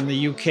over in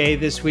the UK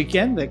this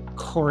weekend, the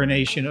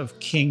coronation of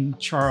King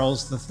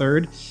Charles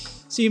III.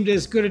 Seemed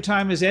as good a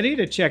time as any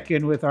to check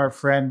in with our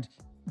friend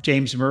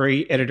James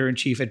Murray,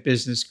 editor-in-chief at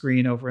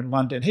BusinessGreen over in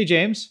London. Hey,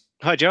 James.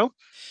 Hi, Joe.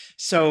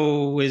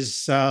 So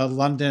is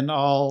London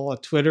all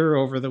Twitter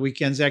over the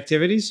weekend's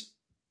activities?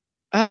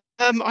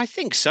 I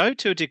think so,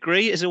 to a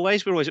degree. As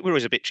always, we're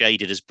always a bit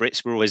jaded as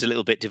Brits. We're always a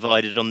little bit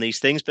divided on these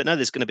things. But no,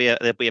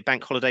 there'll be a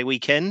bank holiday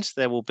weekend.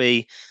 There will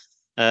be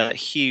a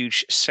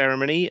huge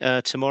ceremony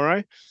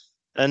tomorrow,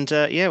 and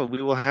yeah,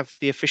 we will have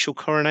the official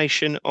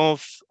coronation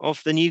of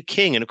the new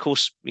king. And of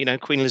course,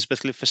 Queen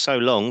Elizabeth lived for so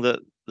long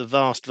that the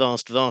vast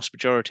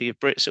majority of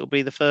Brits, it will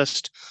be the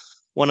first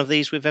one of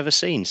these we've ever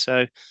seen.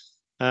 So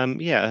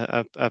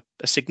yeah, a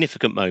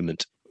significant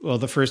moment. Well,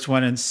 the first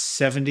one in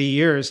 70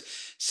 years.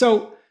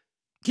 So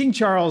King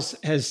Charles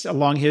has a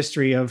long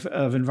history of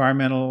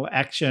environmental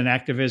action,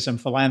 activism,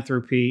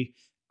 philanthropy.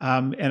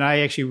 And I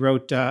actually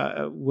wrote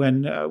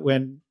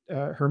when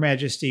Her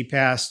Majesty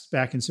passed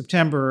back in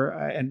September,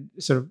 and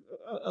sort of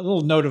a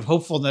little note of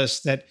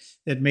hopefulness that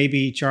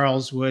maybe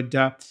Charles would,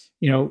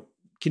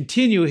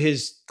 continue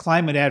his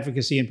climate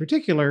advocacy in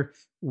particular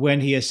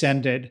when he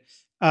ascended.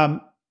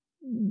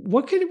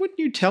 What can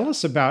you tell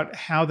us about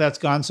how that's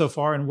gone so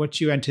far and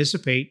what you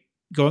anticipate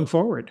going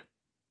forward?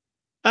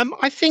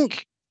 I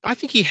think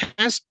he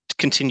has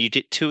continued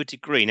it to a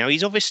degree. Now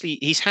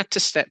he's had to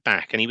step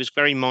back, and he was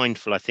very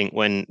mindful, I think,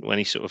 when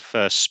he sort of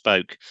first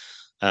spoke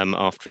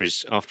after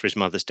his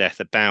mother's death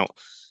about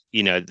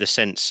the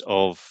sense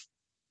of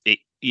it.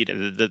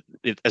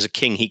 As a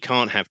king, he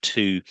can't have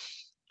too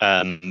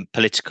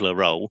political a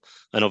role,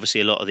 and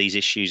obviously a lot of these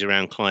issues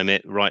around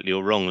climate, rightly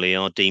or wrongly,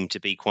 are deemed to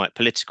be quite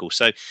political.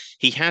 So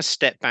he has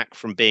stepped back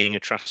from being a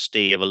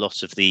trustee of a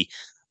lot of the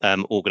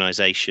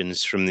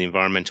organizations from the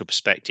environmental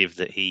perspective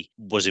that he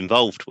was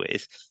involved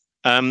with.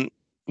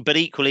 But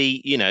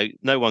equally,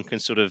 no one can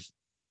sort of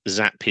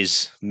zap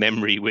his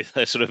memory with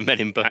a sort of Men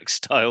in Black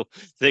style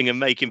thing and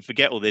make him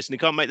forget all this. And he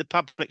can't make the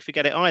public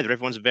forget it either.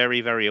 Everyone's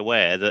very, very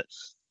aware that,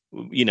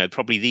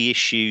 probably the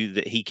issue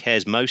that he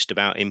cares most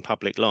about in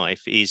public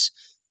life is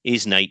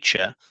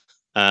nature,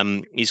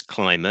 is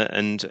climate,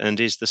 and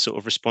is the sort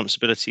of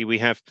responsibility we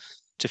have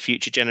to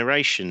future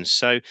generations.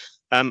 So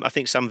I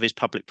think some of his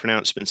public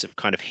pronouncements have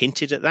kind of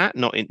hinted at that,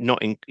 not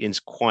in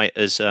quite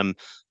as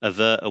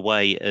overt a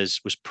way as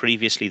was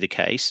previously the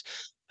case.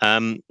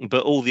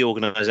 But all the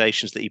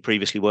organisations that he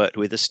previously worked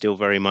with are still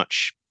very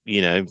much,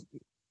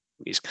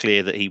 it's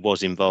clear that he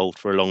was involved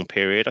for a long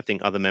period. I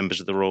think other members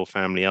of the royal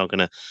family are going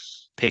to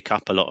pick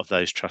up a lot of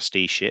those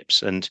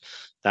trusteeships, and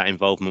that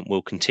involvement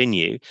will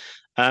continue.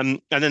 And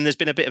then there's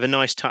been a bit of a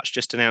nice touch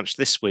just announced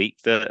this week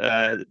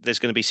that there's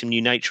going to be some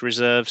new nature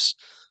reserves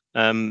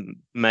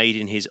made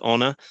in his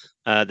honour.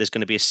 There's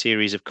going to be a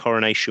series of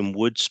coronation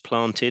woods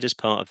planted as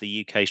part of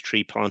the UK's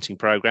tree planting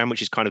programme,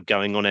 which is kind of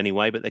going on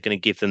anyway, but they're going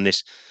to give them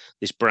this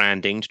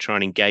branding to try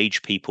and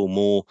engage people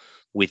more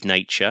with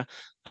nature.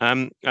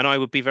 And I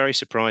would be very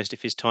surprised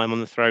if his time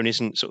on the throne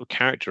isn't sort of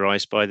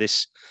characterised by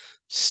this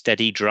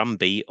steady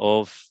drumbeat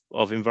of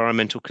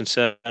environmental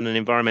concern and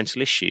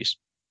environmental issues.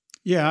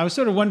 Yeah, I was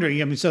sort of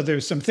wondering. I mean, so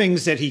there's some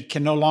things that he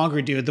can no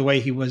longer do the way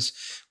he was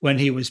when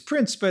he was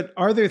prince, but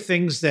are there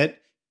things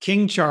that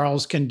King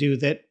Charles can do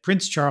that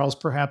Prince Charles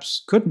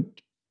perhaps couldn't?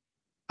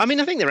 I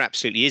mean, I think there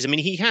absolutely is. I mean,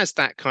 he has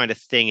that kind of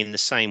thing in the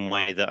same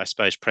way that I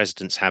suppose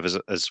presidents have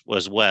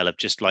as well, of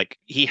just like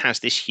he has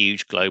this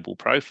huge global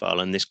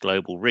profile and this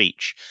global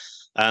reach.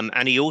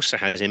 And he also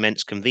has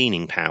immense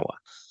convening power.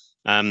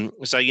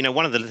 So,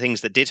 one of the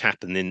things that did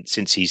happen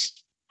since he's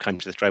come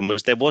to the throne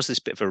was there was this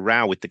bit of a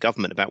row with the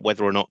government about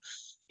whether or not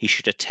he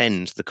should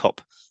attend the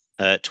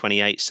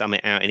COP28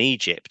 summit out in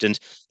Egypt. And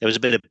there was a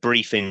bit of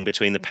briefing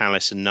between the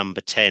palace and Number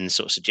 10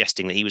 sort of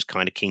suggesting that he was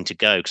kind of keen to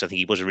go, because I think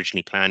he was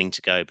originally planning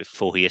to go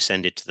before he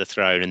ascended to the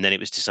throne. And then it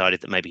was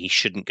decided that maybe he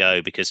shouldn't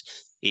go because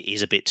it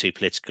is a bit too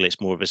political.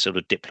 It's more of a sort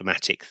of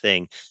diplomatic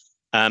thing.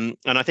 And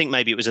I think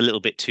maybe it was a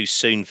little bit too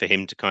soon for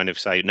him to kind of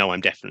say, no,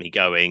 I'm definitely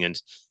going.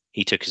 And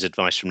he took his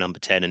advice from Number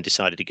 10 and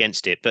decided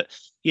against it. But,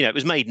 it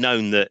was made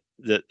known that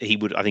he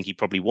would, I think he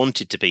probably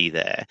wanted to be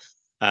there.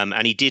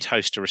 And he did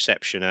host a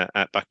reception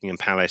at Buckingham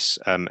Palace,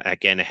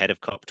 again, ahead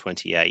of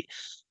COP28.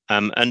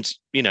 And,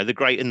 the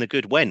great and the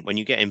good went. When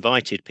you get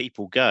invited,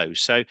 people go.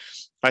 So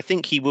I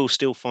think he will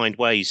still find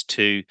ways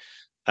to,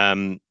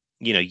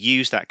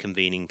 use that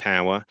convening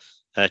power,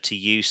 to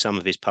use some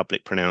of his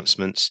public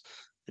pronouncements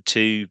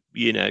to,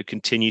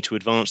 continue to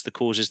advance the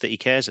causes that he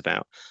cares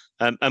about.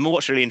 And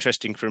what's really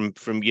interesting from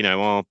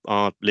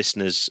our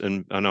listeners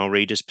and our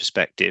readers'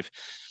 perspective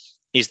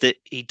is that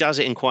he does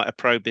it in quite a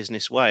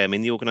pro-business way. I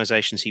mean, the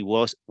organisations he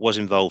was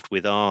involved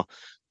with are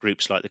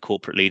groups like the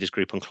Corporate Leaders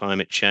Group on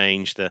Climate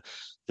Change, the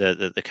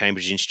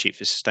Cambridge Institute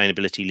for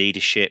Sustainability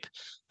Leadership,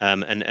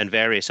 and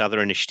various other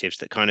initiatives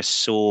that kind of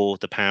saw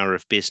the power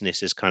of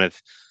business as kind of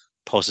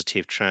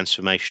positive,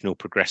 transformational,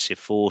 progressive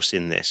force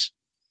in this.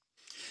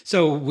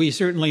 So we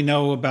certainly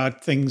know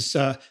about things,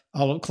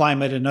 all of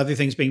climate and other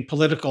things being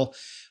political.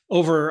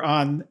 Over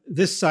on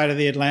this side of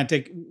the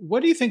Atlantic,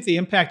 what do you think the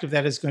impact of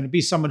that is going to be?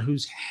 Someone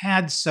who's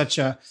had such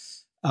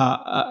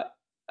I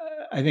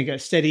think, a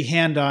steady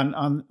hand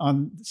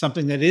on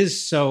something that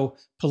is so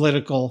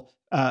political.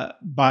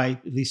 by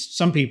at least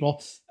some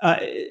people.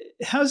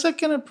 How's that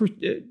going to,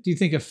 do you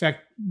think,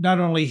 affect not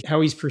only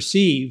how he's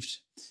perceived,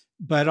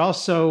 but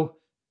also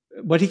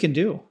what he can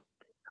do?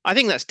 I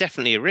think that's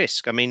definitely a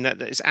risk. I mean,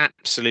 that is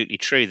absolutely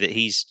true that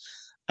he's,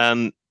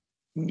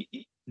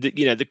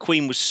 the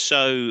Queen was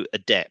so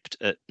adept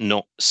at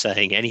not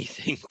saying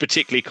anything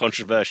particularly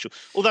controversial,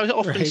 although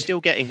often still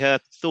getting her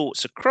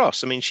thoughts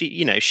across. I mean,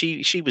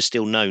 she was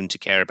still known to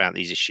care about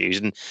these issues,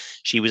 and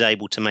she was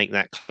able to make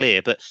that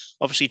clear. But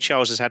obviously,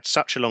 Charles has had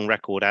such a long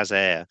record as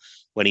heir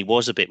when he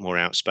was a bit more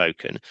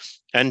outspoken,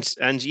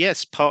 and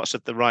yes, parts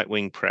of the right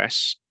wing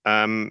press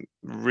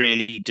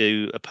really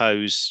do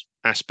oppose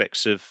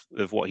aspects of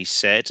what he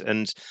said,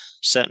 and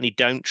certainly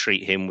don't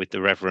treat him with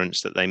the reverence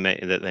that they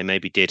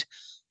maybe did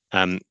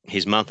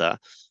his mother.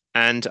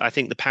 And I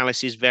think the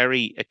palace is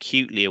very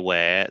acutely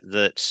aware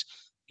that,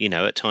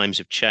 at times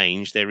of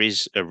change there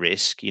is a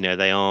risk.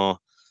 They are,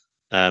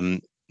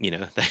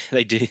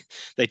 they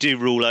do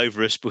rule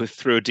over us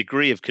through a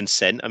degree of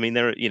consent. I mean,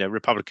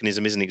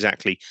 republicanism isn't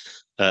exactly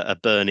a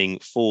burning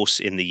force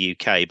in the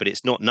UK, but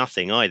it's not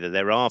nothing either.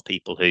 There are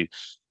people who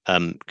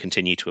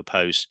continue to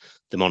oppose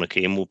the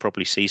monarchy, and we'll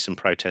probably see some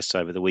protests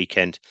over the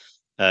weekend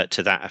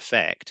to that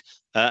effect.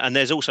 And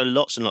there's also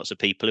lots and lots of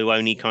people who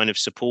only kind of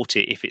support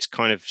it if it's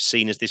kind of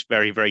seen as this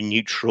very, very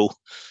neutral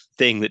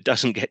thing that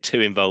doesn't get too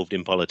involved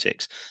in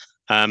politics.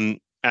 And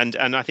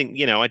I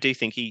think, I do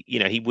think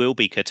he will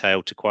be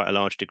curtailed to quite a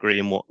large degree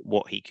in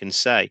what he can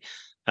say.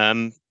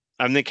 And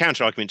the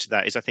counter argument to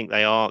that is I think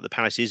the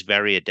palace is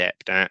very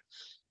adept at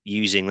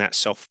using that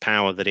soft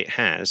power that it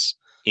has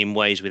in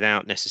ways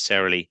without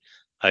necessarily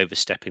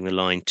overstepping the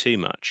line too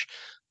much.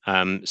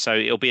 So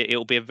it'll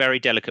be a very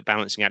delicate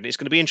balancing act. It's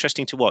going to be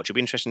interesting to watch. It'll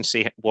be interesting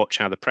to watch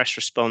how the press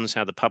responds,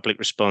 how the public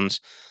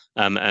responds,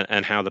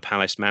 and how the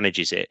palace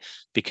manages it.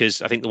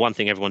 Because I think the one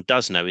thing everyone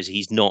does know is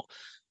he's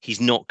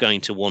not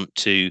going to want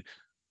to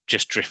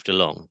just drift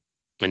along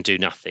and do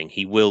nothing.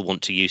 He will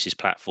want to use his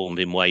platform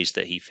in ways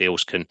that he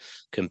feels can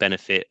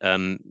benefit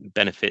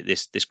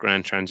this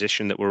grand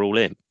transition that we're all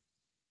in.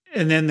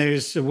 And then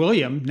there's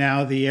William,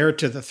 now the heir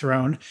to the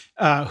throne,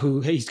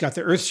 who he's got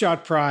the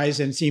Earthshot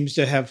Prize and seems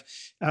to have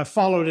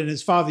followed in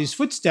his father's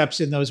footsteps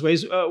in those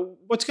ways.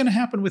 What's going to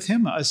happen with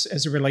him as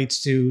it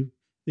relates to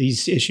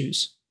these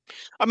issues?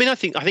 I mean, I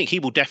think he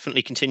will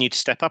definitely continue to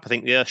step up. I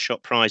think the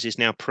Earthshot Prize is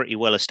now pretty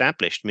well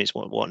established. I mean, it's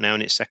what now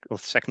in its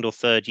second or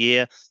third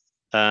year.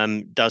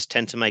 Does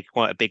tend to make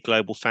quite a big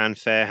global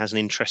fanfare. Has an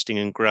interesting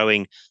and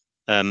growing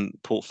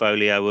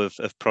portfolio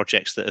of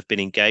projects that have been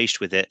engaged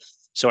with it.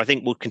 So I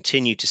think we'll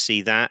continue to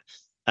see that.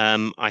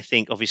 I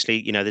think,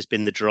 obviously, there's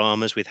been the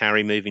dramas with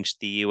Harry moving to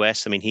the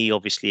US. I mean, he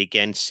obviously,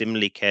 again,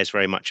 similarly cares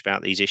very much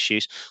about these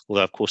issues.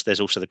 Although, of course,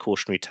 there's also the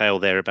cautionary tale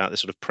there about the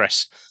sort of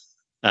press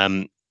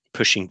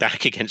pushing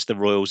back against the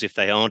royals if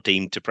they are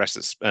deemed to press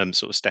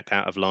sort of step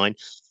out of line.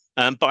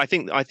 But I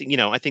think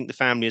the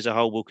family as a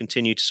whole will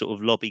continue to sort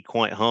of lobby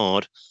quite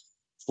hard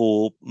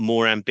for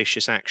more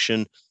ambitious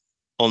action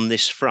on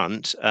this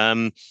front.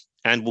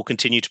 And will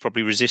continue to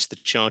probably resist the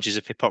charges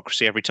of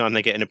hypocrisy every time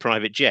they get in a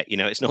private jet.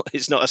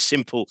 It's not a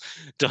simple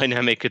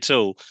dynamic at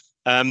all.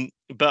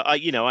 But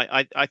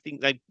I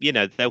think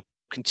they'll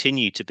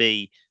continue to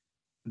be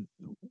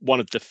one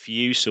of the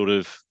few sort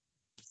of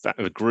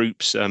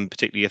groups.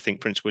 Particularly, I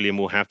think Prince William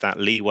will have that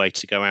leeway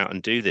to go out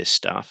and do this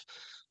stuff.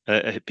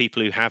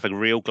 People who have a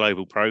real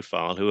global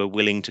profile, who are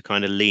willing to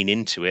kind of lean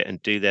into it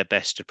and do their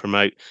best to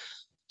promote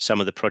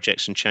some of the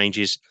projects and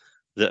changes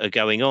that are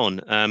going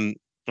on.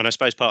 And I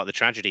suppose part of the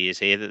tragedy is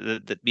here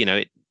that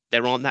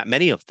there aren't that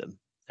many of them.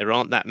 There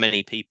aren't that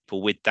many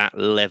people with that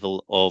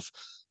level of,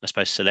 I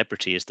suppose,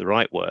 celebrity is the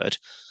right word,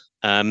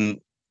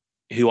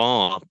 who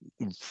are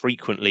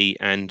frequently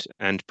and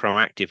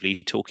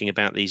proactively talking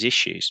about these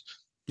issues.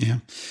 Yeah.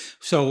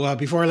 So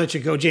before I let you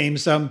go,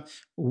 James,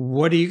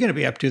 what are you going to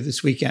be up to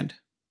this weekend?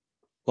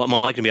 What am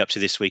I going to be up to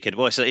this weekend?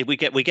 Well, so we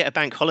get a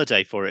bank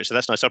holiday for it, so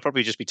that's nice. I'll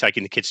probably just be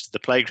taking the kids to the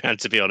playground,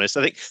 to be honest.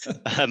 I think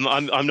I'm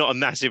not a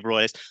massive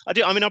royalist.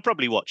 I'll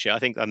probably watch it. I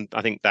think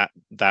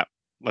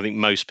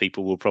most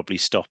people will probably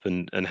stop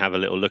and have a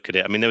little look at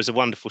it. I mean, there was a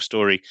wonderful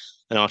story,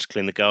 an article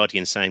in the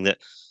Guardian saying that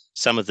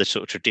some of the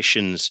sort of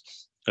traditions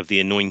of the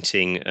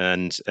anointing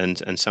and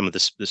some of the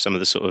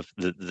sort of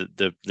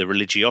the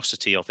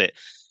religiosity of it,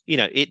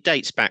 it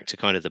dates back to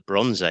kind of the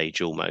Bronze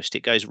Age almost.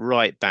 It goes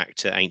right back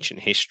to ancient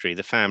history.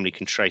 The family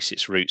can trace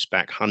its roots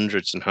back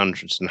hundreds and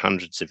hundreds and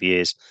hundreds of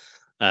years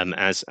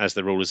as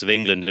the rulers of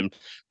England. And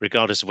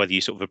regardless of whether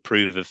you sort of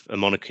approve of a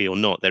monarchy or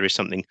not, there is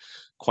something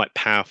quite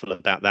powerful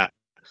about that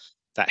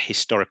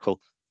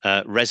historical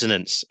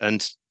resonance.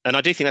 And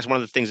I do think that's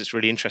one of the things that's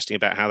really interesting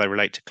about how they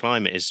relate to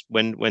climate is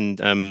when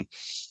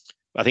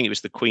I think it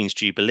was the Queen's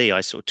Jubilee,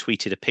 I sort of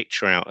tweeted a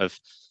picture out of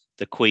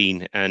the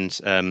Queen and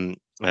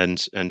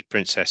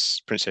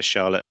Princess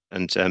Charlotte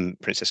and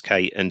Princess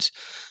Kate and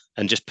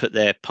just put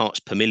their parts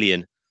per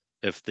million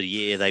of the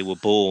year they were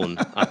born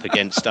up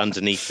against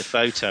underneath the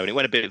photo, and it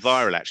went a bit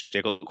viral. Actually,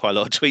 I got quite a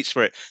lot of tweets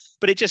for it.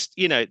 But it just,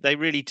 they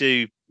really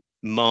do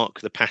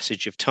mark the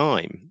passage of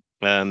time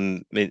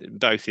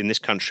both in this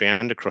country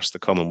and across the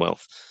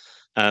Commonwealth.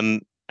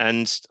 And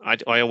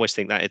I always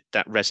think that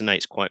that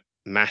resonates quite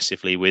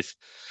massively with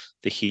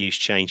the huge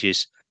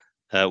changes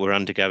we're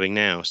undergoing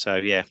now. So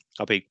yeah,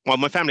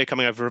 my family are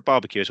coming over for a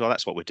barbecue as well.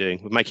 That's what we're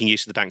doing. We're making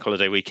use of the bank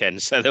holiday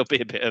weekend, so there'll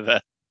be a bit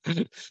of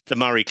the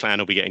Murray clan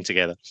will be getting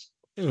together.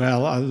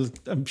 Well,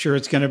 I'm sure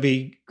it's going to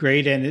be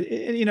great, and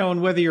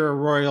and whether you're a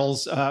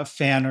Royals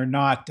fan or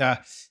not,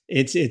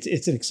 it's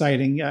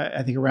exciting.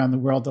 I think around the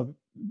world they'll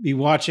be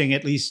watching,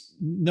 at least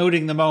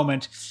noting the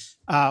moment.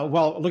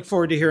 Well, look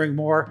forward to hearing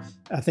more.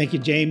 Thank you,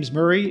 James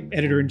Murray,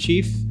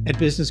 Editor-in-Chief at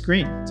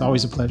BusinessGreen. It's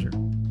always a pleasure.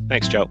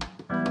 Thanks, Joel.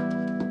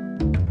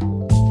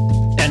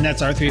 And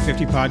that's our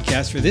 350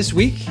 podcast for this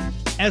week.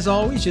 As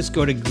always, just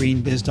go to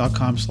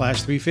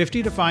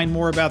greenbiz.com/350 to find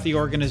more about the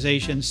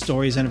organization,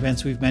 stories, and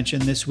events we've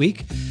mentioned this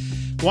week.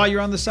 While you're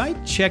on the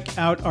site, check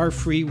out our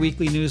free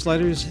weekly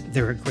newsletters.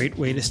 They're a great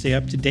way to stay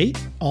up to date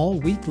all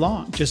week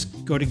long.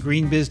 Just go to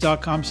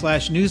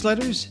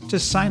greenbiz.com/newsletters to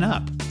sign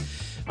up.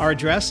 Our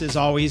address, as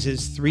always,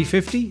 is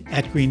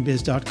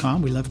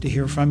 350@greenbiz.com. We love to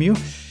hear from you.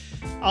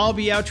 I'll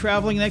be out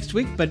traveling next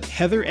week, but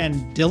Heather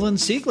and Dylan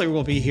Siegler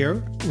will be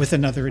here with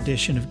another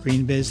edition of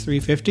GreenBiz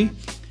 350.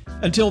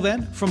 Until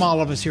then, from all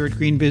of us here at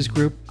GreenBiz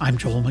Group, I'm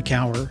Joel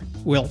McCower.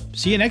 We'll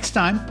see you next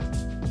time.